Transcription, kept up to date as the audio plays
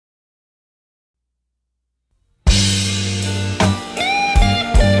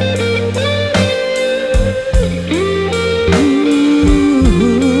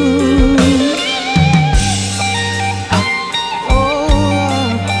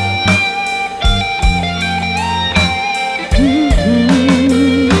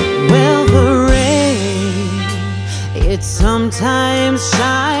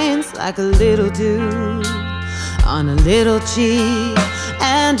like a little dew on a little cheek,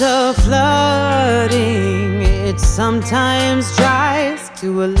 and a flooding. It sometimes dries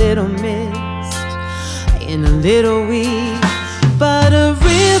to a little mist in a little week, but a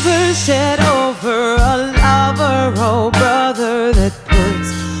river shed over a lover, oh brother, that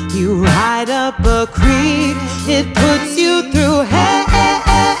puts you right up a creek. It puts you through hell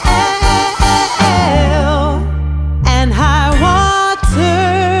and high water.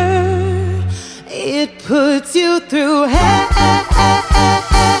 It puts you through hell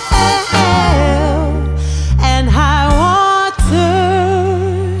and high water.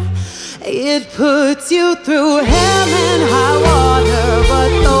 It puts you through hell and high water. But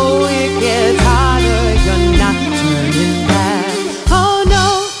though it gets hotter, you're not turning back. Oh no,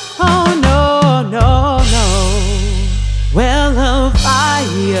 oh no, no, no. Well, a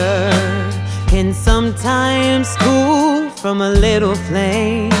fire can sometimes cool from a little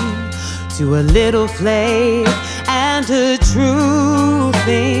flame to a little flake, and a true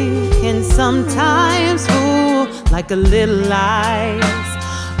thing can sometimes fool like a little ice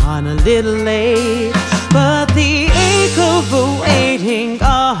on a little lake. But the ache of awaiting,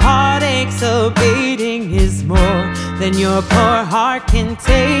 a heartache's abating, is more than your poor heart can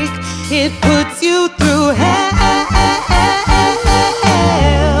take. It puts you through hell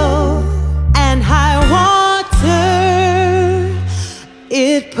and high water.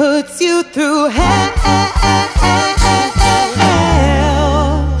 It puts you through hell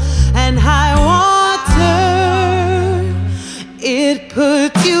and high water. It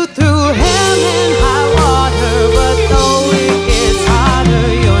puts you through hell and high water. But though it gets hotter,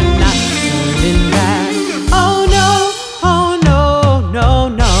 you're not turning back. Oh no, oh no, no,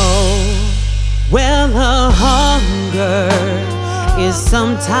 no. Well, a hunger is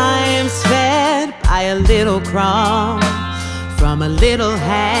sometimes fed by a little crumb from a little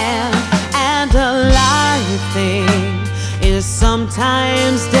hand, and a live thing is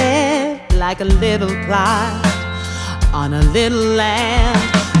sometimes dead like a little plot on a little land.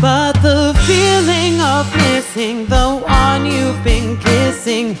 But the feeling of missing the one you've been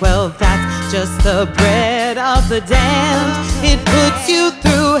kissing, well, that's just the bread of the damned. It puts you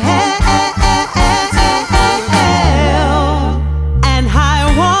through hell and high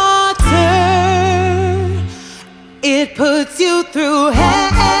water. It puts you through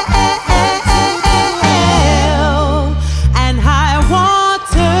hell and high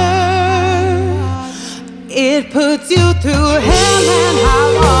water. It puts you through hell and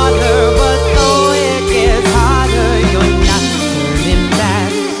high water.